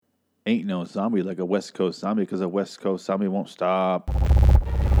Ain't no zombie like a West Coast zombie, because a West Coast zombie won't stop.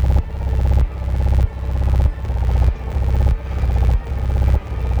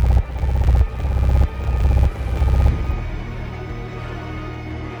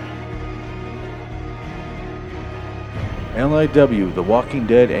 LIW, The Walking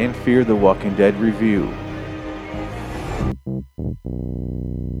Dead and Fear the Walking Dead review.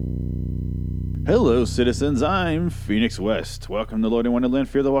 Hello, citizens. I'm Phoenix West. Welcome to Lord and Wonderland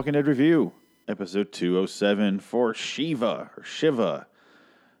Fear the Walking Dead review, episode 207 for Shiva or Shiva.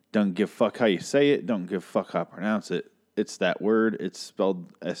 Don't give a fuck how you say it. Don't give a fuck how I pronounce it. It's that word. It's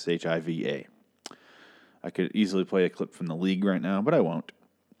spelled S-H-I-V-A. I could easily play a clip from the league right now, but I won't.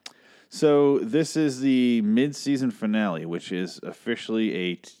 So this is the mid-season finale, which is officially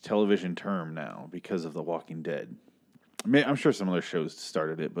a television term now because of The Walking Dead. I'm sure some other shows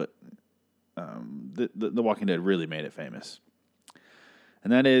started it, but The Walking Dead really made it famous.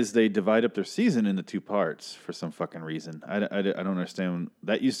 And that is they divide up their season into two parts for some fucking reason. I don't understand.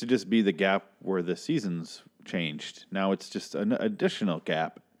 That used to just be the gap where the seasons changed. Now it's just an additional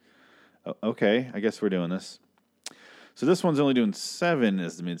gap. Okay, I guess we're doing this. So this one's only doing 7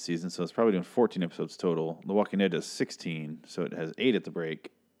 as the mid-season, so it's probably doing 14 episodes total. The Walking Dead does 16, so it has 8 at the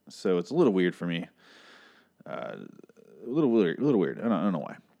break. So it's a little weird for me. A little weird. I don't know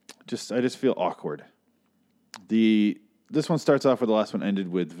why. I just feel awkward. This one starts off where the last one ended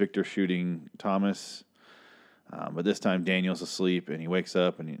with Victor shooting Thomas, but this time Daniel's asleep and he wakes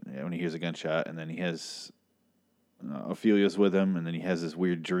up and when he hears a gunshot, and then he has Ophelia's with him, and then he has this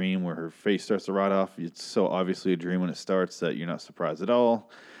weird dream where her face starts to rot off. It's so obviously a dream when it starts that you're not surprised at all.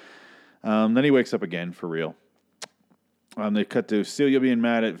 Then he wakes up again for real. They cut to Celia being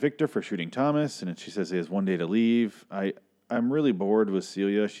mad at Victor for shooting Thomas, and she says he has one day to leave. I'm really bored with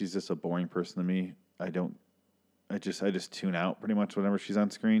Celia. She's just a boring person to me. I just tune out pretty much whenever she's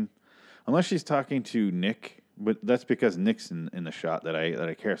on screen, unless she's talking to Nick. But that's because Nick's in the shot that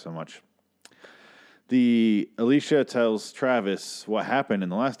I care so much. Alicia tells Travis what happened in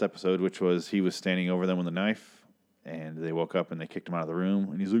the last episode, which was he was standing over them with a knife, and they woke up and they kicked him out of the room.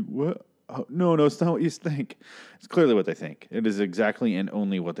 And he's like, "What? Oh, no, it's not what you think." It's clearly what they think. It is exactly and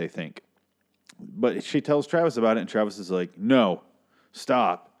only what they think. But she tells Travis about it, and Travis is like, "No,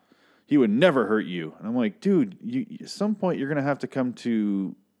 stop. He would never hurt you." And I'm like, dude, at some point you're gonna have to come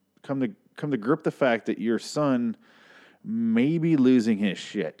to grip the fact that your son may be losing his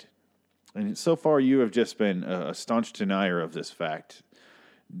shit. And so far, you have just been a staunch denier of this fact,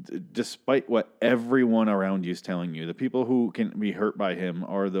 despite what everyone around you is telling you. The people who can be hurt by him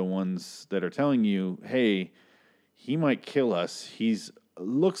are the ones that are telling you, "Hey, he might kill us.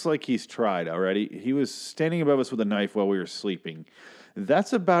 Looks like he's tried already. He was standing above us with a knife while we were sleeping."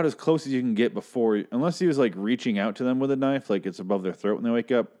 That's about as close as you can get unless he was like reaching out to them with a knife, like it's above their throat when they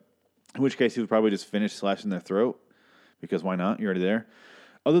wake up, in which case he would probably just finish slashing their throat, because why not? You're already there.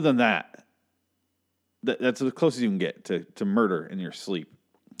 Other than that's as close as you can get to murder in your sleep.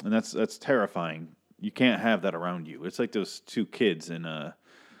 And that's terrifying. You can't have that around you. It's like those two kids in the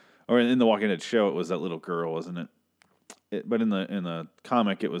Walking Dead show, it was that little girl, wasn't it? But in the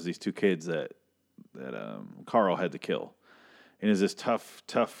comic, it was these two kids that Carl had to kill. And it was this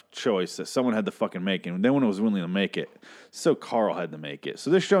tough choice that someone had to fucking make. And no one was willing to make it. So Carl had to make it. So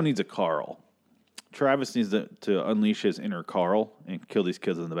this show needs a Carl. Travis needs to unleash his inner Carl and kill these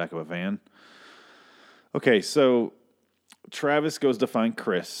kids in the back of a van. Okay, so Travis goes to find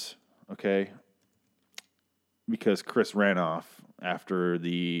Chris, okay? Because Chris ran off after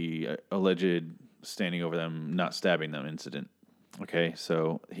the alleged standing over them, not stabbing them incident. Okay,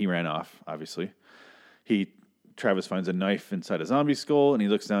 so he ran off, obviously. Travis finds a knife inside a zombie skull, and he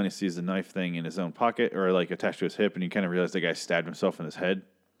looks down and he sees the knife thing in his own pocket, or like attached to his hip, and you kind of realize the guy stabbed himself in his head.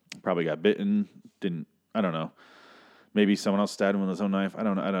 Probably got bitten. I don't know. Maybe someone else stabbed him with his own knife. I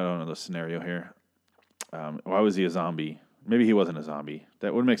don't know the scenario here. Why was he a zombie? Maybe he wasn't a zombie.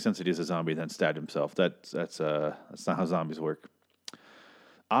 That would make sense that he's a zombie then stabbed himself. That's not how zombies work.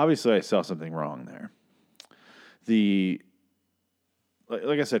 Obviously, I saw something wrong there.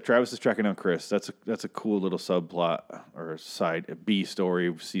 Like I said, Travis is tracking down Chris. That's a cool little subplot or side B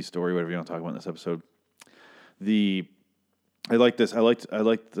story, C story, whatever you want to talk about in this episode. I like this. I liked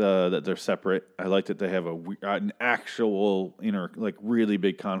that they're separate. I liked that they have an actual really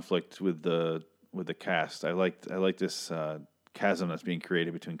big conflict with the cast. I like this chasm that's being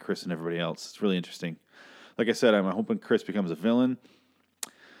created between Chris and everybody else. It's really interesting. Like I said, I'm hoping Chris becomes a villain,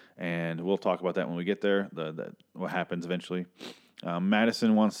 and we'll talk about that when we get there. What happens eventually.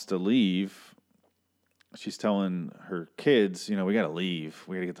 Madison wants to leave. She's telling her kids, we got to leave.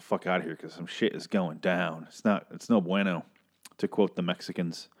 We got to get the fuck out of here because some shit is going down. It's no bueno, to quote the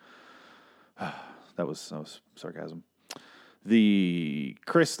Mexicans. That was sarcasm. The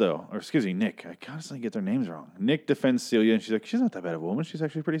Chris, though, or excuse me, Nick. I constantly get their names wrong. Nick defends Celia, and she's like, she's not that bad of a woman. She's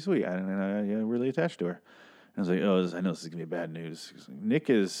actually pretty sweet. I really attached to her. And I was like, oh, I know this is going to be bad news. Nick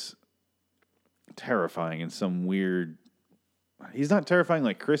is terrifying in some weird... He's not terrifying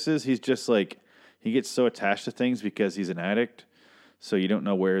like Chris is. He's just like, he gets so attached to things because he's an addict. So you don't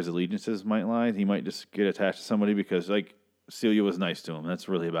know where his allegiances might lie. He might just get attached to somebody because, like, Celia was nice to him. That's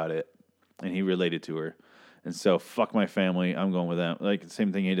really about it. And he related to her. And so, fuck my family. I'm going with them. Like, the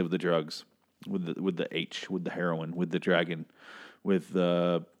same thing he did with the drugs, with the H, with the heroin, with the dragon, with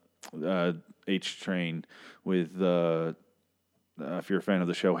the H train, with the, if you're a fan of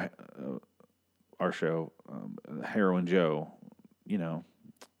the show, our show, Heroin Joe, you know,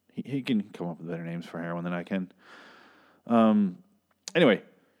 he can come up with better names for heroin than I can. Anyway,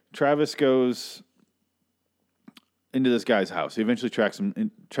 Travis goes into this guy's house. He eventually tracks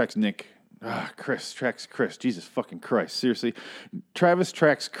Nick. Tracks Chris. Jesus fucking Christ. Seriously. Travis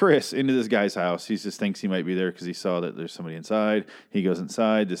tracks Chris into this guy's house. He just thinks he might be there because he saw that there's somebody inside. He goes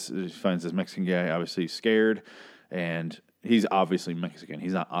inside. He finds this Mexican guy, obviously scared. And he's obviously Mexican.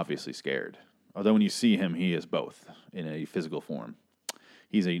 He's not obviously scared. Although when you see him, he is both in a physical form.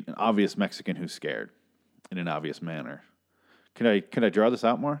 He's an obvious Mexican who's scared in an obvious manner. Can I draw this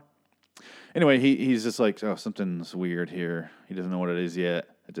out more? Anyway, he's just like, oh, something's weird here. He doesn't know what it is yet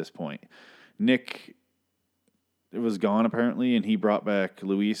at this point. Nick was gone, apparently, and he brought back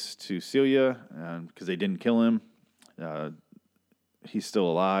Luis to Celia because they didn't kill him. He's still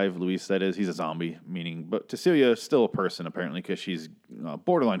alive. Luis, that is. He's a zombie, but to Celia, still a person, apparently, because she's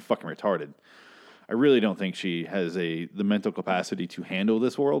borderline fucking retarded. I really don't think she has the mental capacity to handle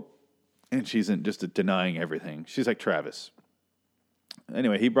this world, and she's just denying everything. She's like Travis.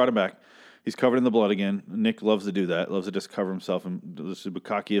 Anyway, he brought him back. He's covered in the blood again. Nick loves to do that. Loves to just cover himself in this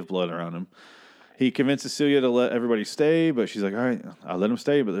bukkake of blood around him. He convinces Celia to let everybody stay, but she's like, all right, I'll let them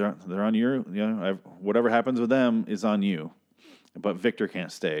stay, but they're on you. You know, whatever happens with them is on you. But Victor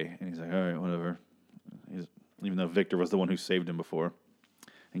can't stay. And he's like, all right, whatever. Even though Victor was the one who saved him before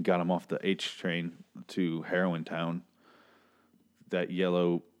and got him off the H train to Heroin Town.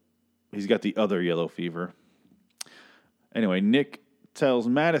 He's got the other yellow fever. Anyway, Nick tells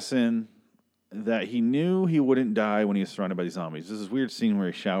Madison that he knew he wouldn't die when he was surrounded by these zombies. There's this weird scene where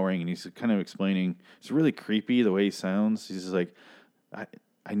he's showering and he's kind of explaining. It's really creepy the way he sounds. He's just like,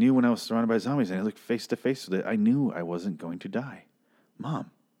 I knew when I was surrounded by zombies and I looked face to face with it, I knew I wasn't going to die.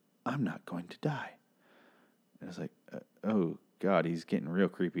 Mom, I'm not going to die. And it's like, oh God, he's getting real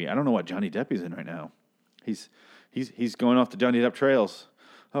creepy. I don't know what Johnny Depp is in right now. He's going off the Johnny Depp trails.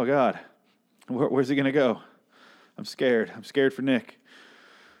 Oh God, where's he gonna go? I'm scared. I'm scared for Nick.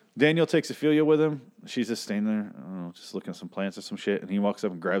 Daniel takes Ophelia with him. She's just standing there, I don't know, just looking at some plants or some shit. And he walks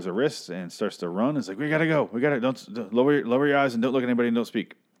up and grabs her wrist and starts to run. It's like, we gotta go. Don't lower your eyes and don't look at anybody and don't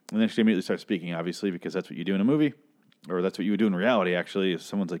speak. And then she immediately starts speaking, obviously, because that's what you do in a movie, or that's what you would do in reality. Actually, if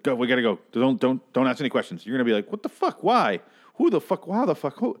someone's like, "Go, we gotta go. Don't ask any questions." You're gonna be like, "What the fuck? Why? Who the fuck? How the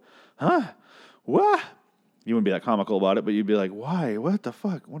fuck? Who? Huh? What?" You wouldn't be that comical about it, but you'd be like, "Why? What the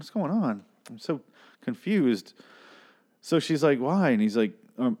fuck? What's going on? I'm so confused." So she's like, "Why?" And he's like,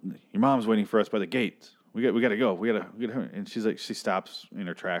 "Your mom's waiting for us by the gate. We got to go. We gotta her." And she's like, she stops in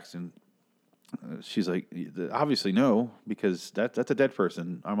her tracks and she's like, "Obviously no, because that's a dead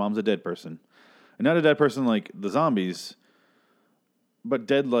person. Our mom's a dead person, and not a dead person like the zombies, but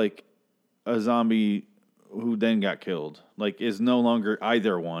dead like a zombie who then got killed. Like is no longer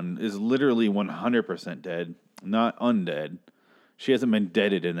either one. Is literally 100% dead, not undead. She hasn't been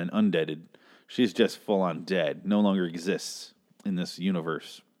deaded and then undeaded. She's just full on dead. No longer exists in this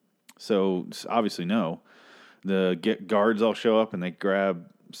universe. So obviously no. The guards all show up and they grab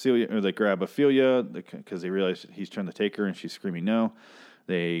Celia, or they grab Ophelia because they realize he's trying to take her and she's screaming no.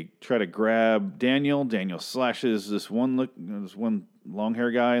 They try to grab Daniel. Daniel slashes this one long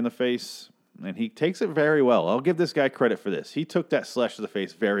hair guy in the face, and he takes it very well. I'll give this guy credit for this. He took that slash to the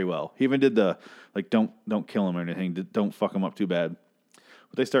face very well. He even did the don't kill him or anything. Don't fuck him up too bad.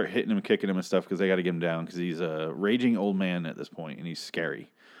 But they start hitting him and kicking him and stuff because they got to get him down because he's a raging old man at this point and he's scary.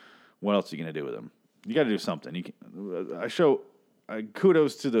 What else are you gonna do with him? You got to do something.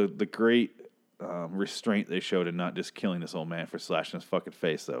 Kudos to the great restraint they showed in not just killing this old man for slashing his fucking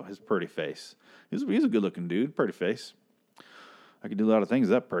face, though. His pretty face. He's a good-looking dude. Pretty face. I could do a lot of things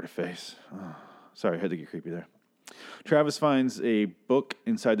with that pretty face. Oh, sorry, I had to get creepy there. Travis finds a book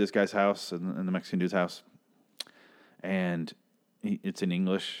inside this guy's house, in the Mexican dude's house. And it's in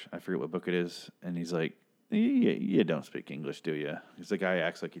English. I forget what book it is. And he's like, you don't speak English, do you? The guy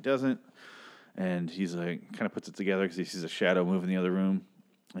acts like he doesn't. And he's like, kind of puts it together because he sees a shadow move in the other room.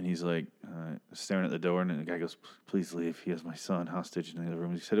 And he's like, staring at the door, and the guy goes, "Please leave. He has my son hostage in the other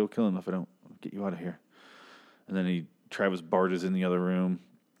room." He said, "He'll kill him if I don't get you out of here." And then Travis barges in the other room,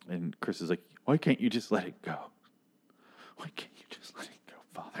 and Chris is like, "Why can't you just let it go? Why can't you just let it go,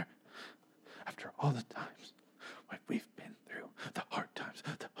 Father? After all the times what we've been through, the hard times,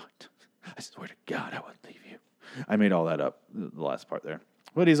 I swear to God, I won't leave you." I made all that up, the last part there.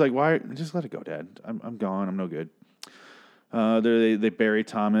 But he's like, "Why? Just let it go, Dad. I'm gone. I'm no good." They bury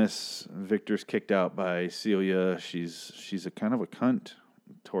Thomas. Victor's kicked out by Celia. She's a kind of a cunt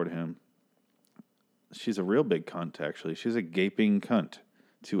toward him. She's a real big cunt, actually. She's a gaping cunt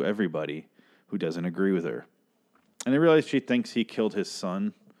to everybody who doesn't agree with her. And they realize she thinks he killed his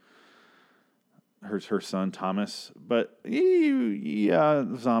son, her son Thomas. But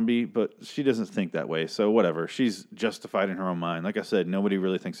zombie. But she doesn't think that way. So whatever. She's justified in her own mind. Like I said, nobody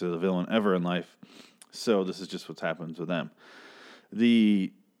really thinks of the villain ever in life. So this is just what happens with them.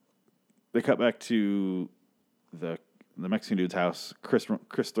 They cut back to the Mexican dude's house.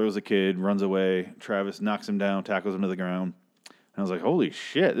 Chris throws a kid, runs away. Travis knocks him down, tackles him to the ground. And I was like, holy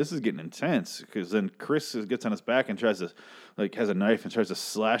shit, this is getting intense. Because then Chris gets on his back and tries to, has a knife and tries to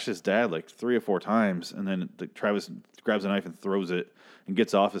slash his dad 3 or 4 times. And then Travis grabs a knife and throws it and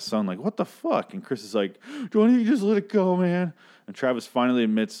gets off his son what the fuck? And Chris is like, don't you just let it go, man? And Travis finally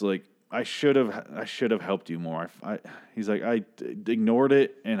admits, I should have helped you more. He's like, I ignored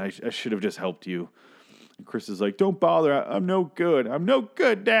it, and I should have just helped you. And Chris is like, don't bother. I'm no good. I'm no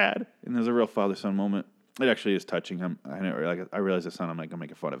good, Dad. And there's a real father-son moment. It actually is touching. I realize it's not. I'm not gonna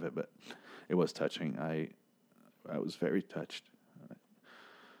make fun of it, but it was touching. I was very touched.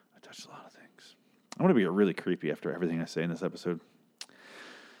 I touched a lot of things. I'm gonna be really creepy after everything I say in this episode.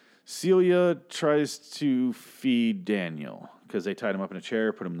 Celia tries to feed Daniel because they tied him up in a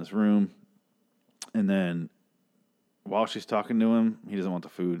chair, put him in this room, and then while she's talking to him, he doesn't want the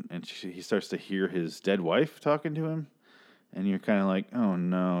food, and he starts to hear his dead wife talking to him, and you're kind of like, oh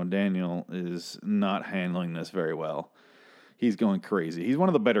no, Daniel is not handling this very well. He's going crazy. He's one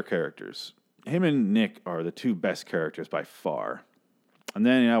of the better characters. Him and Nick are the 2 best characters by far, and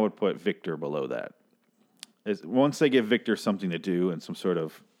then I would put Victor below that. Once they give Victor something to do and some sort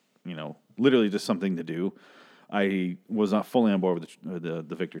of, literally just something to do, I was not fully on board with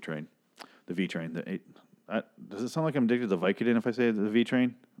the Victor train, the V train. Does it sound like I'm addicted to Vicodin if I say the V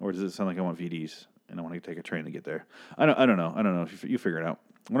train, or does it sound like I want VDs and I want to take a train to get there? I don't know. You figure it out.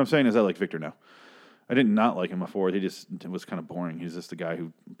 What I'm saying is I like Victor now. I did not like him before. He just was kind of boring. He's just the guy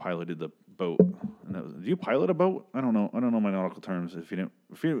who piloted the boat. Do you pilot a boat? I don't know my nautical terms. If you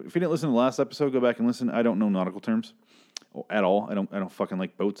didn't listen to the last episode, go back and listen. I don't know nautical terms at all. I don't fucking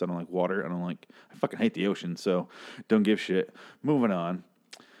like boats. I don't like water. I fucking hate the ocean. So don't give shit. Moving on.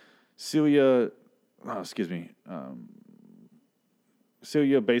 Celia basically,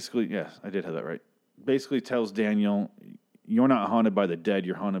 yes, I did have that right. Basically tells Daniel, you're not haunted by the dead,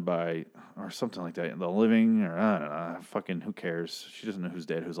 you're haunted by, or something like that, the living, or I don't know, fucking who cares? She doesn't know who's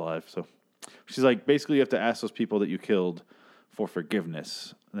dead, who's alive. So she's like, basically you have to ask those people that you killed for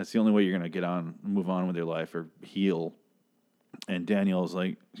forgiveness. And that's the only way you're going to move on with your life or heal. And Daniel's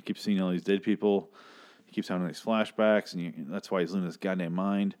like, he keeps seeing all these dead people. He keeps having these flashbacks, and that's why he's losing his goddamn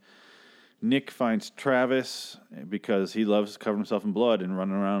mind. Nick finds Travis because he loves covering himself in blood and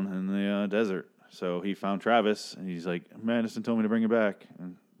running around in the desert. So he found Travis, and he's like, Madison told me to bring you back.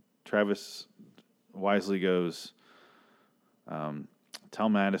 And Travis wisely goes, tell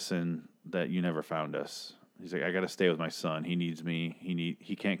Madison that you never found us. He's like, I got to stay with my son. He needs me.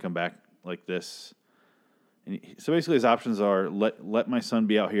 He can't come back like this. And so basically his options are let my son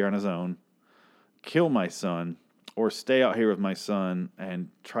be out here on his own, kill my son, or stay out here with my son and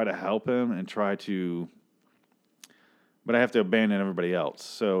try to help him and but I have to abandon everybody else.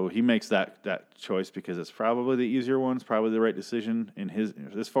 So he makes that choice because it's probably the easier one. It's probably the right decision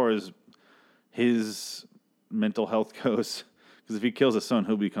as far as his mental health goes. Because if he kills his son,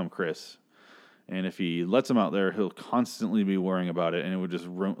 he'll become Chris. And if he lets him out there, he'll constantly be worrying about it, and it would just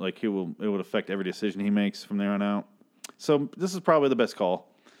it would affect every decision he makes from there on out. So this is probably the best call.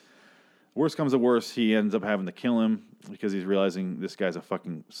 Worst comes to worst, he ends up having to kill him because he's realizing this guy's a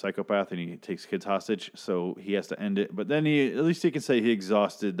fucking psychopath and he takes kids hostage, so he has to end it. But then at least he can say he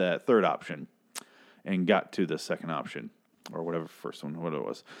exhausted that third option and got to the second option, or whatever first one, what it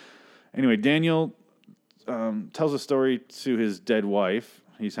was. Anyway, Daniel tells a story to his dead wife.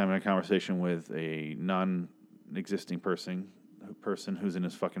 He's having a conversation with a non-existing person who's in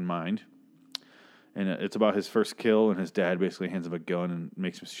his fucking mind. And it's about his first kill, and his dad basically hands him a gun and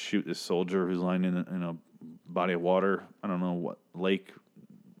makes him shoot this soldier who's lying in a body of water. I don't know what, lake,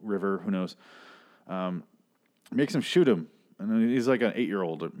 river, who knows. Makes him shoot him. And he's like an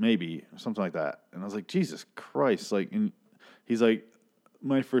 8-year-old, or maybe something like that. And I was like, Jesus Christ! Like, and he's like,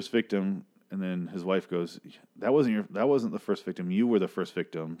 my first victim. And then his wife goes, that wasn't the first victim. You were the first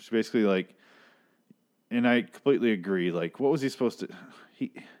victim. She basically like, and I completely agree. Like, what was he supposed to?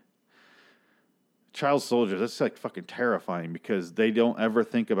 Child soldiers. That's like fucking terrifying because they don't ever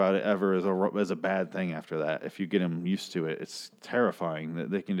think about it ever as a bad thing after that. If you get them used to it, it's terrifying that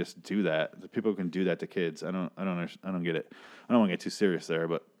they can just do that. That people can do that to kids. I don't get it. I don't want to get too serious there,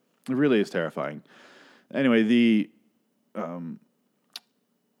 but it really is terrifying. Anyway,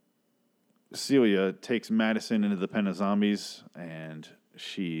 Celia takes Madison into the pen of zombies, and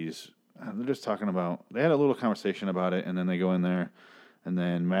they're just talking about. They had a little conversation about it, and then they go in there. And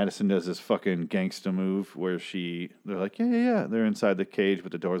then Madison does this fucking gangsta move where they're like, yeah. They're inside the cage,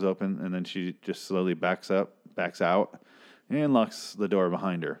 but the door's open. And then she just slowly backs out, and locks the door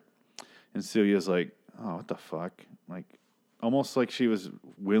behind her. And Celia's like, oh, what the fuck? Like, almost like she was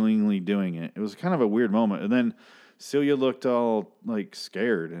willingly doing it. It was kind of a weird moment. And then Celia looked all, like,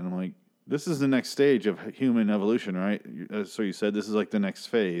 scared. And I'm like, this is the next stage of human evolution, right? So you said this is like the next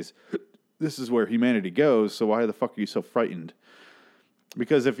phase. This is where humanity goes, so why the fuck are you so frightened?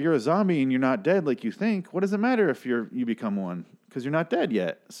 Because if you're a zombie and you're not dead like you think, what does it matter if you become one? Because you're not dead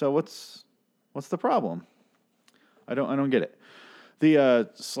yet. So what's the problem? I don't get it. The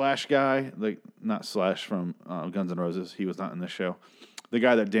Slash guy, like not Slash from Guns N' Roses, he was not in this show. The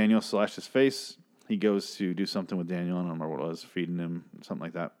guy that Daniel slashed his face, he goes to do something with Daniel. I don't remember what it was, feeding him, something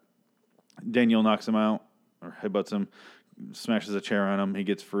like that. Daniel knocks him out or headbutts him, smashes a chair on him. He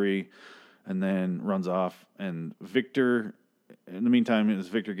gets free and then runs off. And Victor, in the meantime,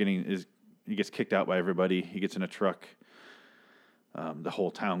 he gets kicked out by everybody. He gets in a truck. The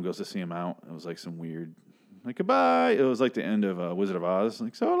whole town goes to see him out. It was like some weird, like, goodbye. It was like the end of Wizard of Oz,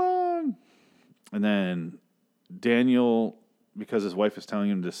 like, so long. And then Daniel, because his wife is telling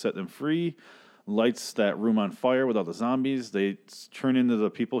him to set them free, lights that room on fire with all the zombies. They turn into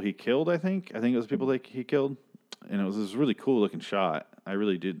the people he killed, I think. I think it was people that he killed. And it was this really cool looking shot. I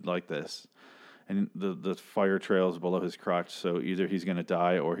really did like this. And the fire trails below his crotch, so either he's going to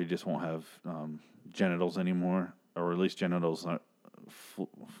die or he just won't have genitals anymore, or at least genitals not,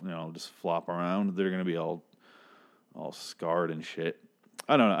 just flop around. They're going to be all scarred and shit.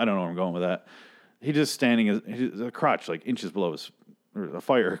 I don't know where I'm going with that. He just standing a crotch like inches below a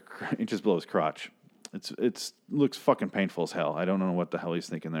fire inches below his crotch. It's looks fucking painful as hell. I don't know what the hell he's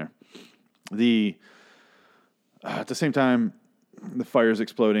thinking there. At the same time, the fire's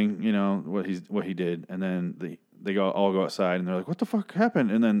exploding, what he did, and then they all go outside, and they're like, "What the fuck happened?"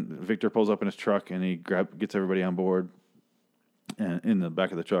 And then Victor pulls up in his truck, and he gets everybody on board, and in the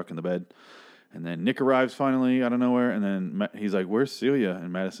back of the truck in the bed, and then Nick arrives finally out of nowhere, and then he's like, "Where's Celia?"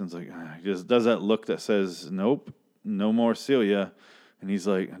 And Madison's like, he just does that look that says, "Nope, no more Celia," and he's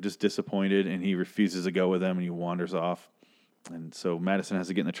like just disappointed, and he refuses to go with them, and he wanders off, and so Madison has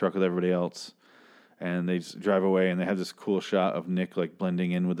to get in the truck with everybody else. And they just drive away, and they have this cool shot of Nick like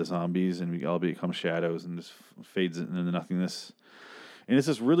blending in with the zombies, and we all become shadows, and just fades into nothingness. And it's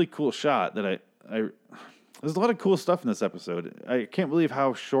this really cool shot that there's a lot of cool stuff in this episode. I can't believe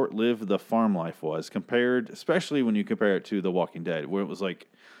how short-lived the farm life was especially when you compare it to The Walking Dead, where it was like,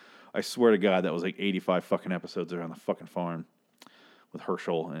 I swear to God, that was like 85 fucking episodes around the fucking farm with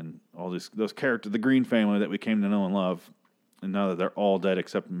Herschel and all those characters, the Green family that we came to know and love, and now that they're all dead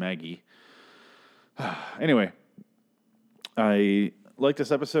except Maggie. Anyway, I like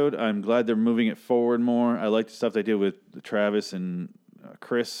this episode. I'm glad they're moving it forward more. I like the stuff they did with Travis and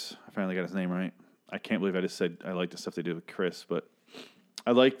Chris. I finally got his name right. I can't believe I just said I like the stuff they did with Chris, but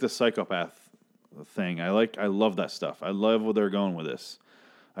I like the psychopath thing. I love that stuff. I love where they're going with this.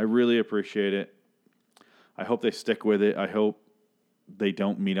 I really appreciate it. I hope they stick with it. I hope they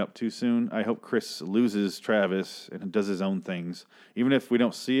don't meet up too soon. I hope Chris loses Travis and does his own things. Even if we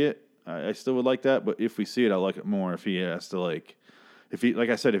don't see it, I still would like that, but if we see it, I like it more if he has to, like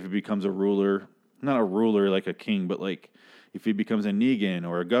I said, if he becomes a ruler, not a ruler like a king, but like if he becomes a Negan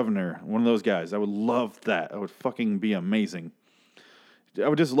or a governor, one of those guys, I would love that. That would fucking be amazing. I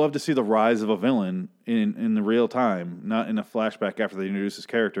would just love to see the rise of a villain in the real time, not in a flashback after they introduce his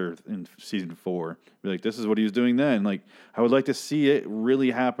character in season 4. Be like, this is what he was doing then. Like, I would like to see it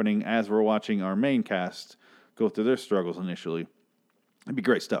really happening as we're watching our main cast go through their struggles initially. It'd be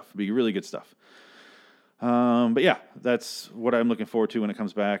great stuff. It'd be really good stuff. But yeah, that's what I'm looking forward to when it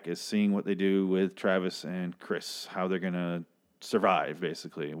comes back, is seeing what they do with Travis and Chris, how they're going to survive,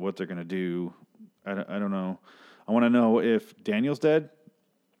 basically, what they're going to do. I don't know. I want to know if Daniel's dead.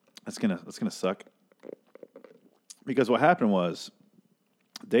 That's gonna suck. Because what happened was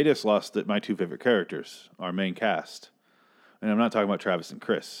they just lost my two favorite characters, our main cast. And I'm not talking about Travis and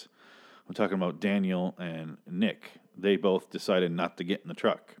Chris. I'm talking about Daniel and Nick. They both decided not to get in the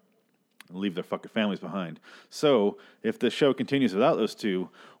truck and leave their fucking families behind. So if the show continues without those two,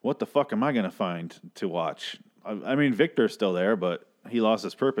 what the fuck am I going to find to watch? I mean, Victor's still there, but he lost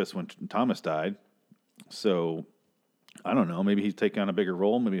his purpose when Thomas died. So I don't know. Maybe he's taking on a bigger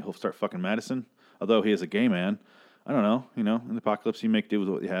role. Maybe he'll start fucking Madison. Although he is a gay man. I don't know. You know, in the apocalypse, you make do with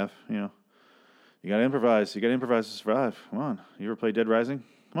what you have. You know, you got to improvise. You got to improvise to survive. Come on. You ever play Dead Rising?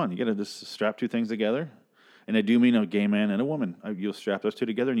 Come on. You got to just strap two things together. And I do mean a gay man and a woman. You'll strap those two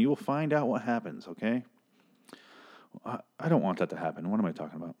together and you will find out what happens, okay? I don't want that to happen. What am I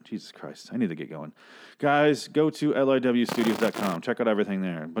talking about? Jesus Christ. I need to get going. Guys, go to liwstudios.com. Check out everything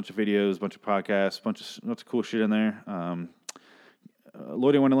there. A bunch of videos, a bunch of podcasts, a bunch of cool shit in there.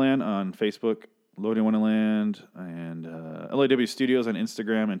 Loading Wonderland on Facebook, Loading Wonderland, and LIW Studios on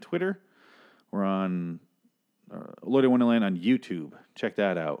Instagram and Twitter. We're on Loading Wonderland on YouTube. Check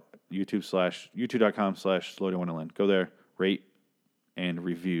that out. YouTube.com/Loading Wonderland. Go there, rate, and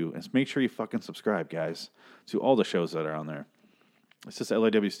review. And make sure you fucking subscribe, guys, to all the shows that are on there. It's just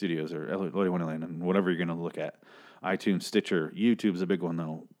LIW Studios or Loading Wonderland and whatever you're going to look at. iTunes, Stitcher, YouTube's a big one,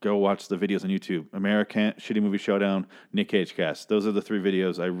 though. Go watch the videos on YouTube. American Shitty Movie Showdown, Nick Cage Cast. Those are the three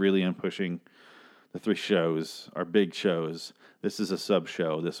videos I really am pushing. The three shows are big shows. This is a sub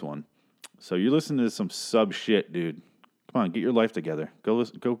show, this one. So you're listening to some sub shit, dude. Come on, get your life together. Go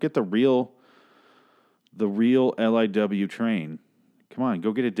get the real LIW train. Come on,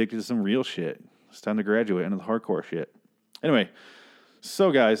 go get addicted to some real shit. It's time to graduate into the hardcore shit. Anyway,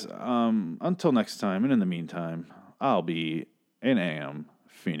 so guys, until next time, and in the meantime, I'll be and am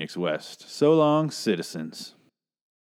Phoenix West. So long, citizens.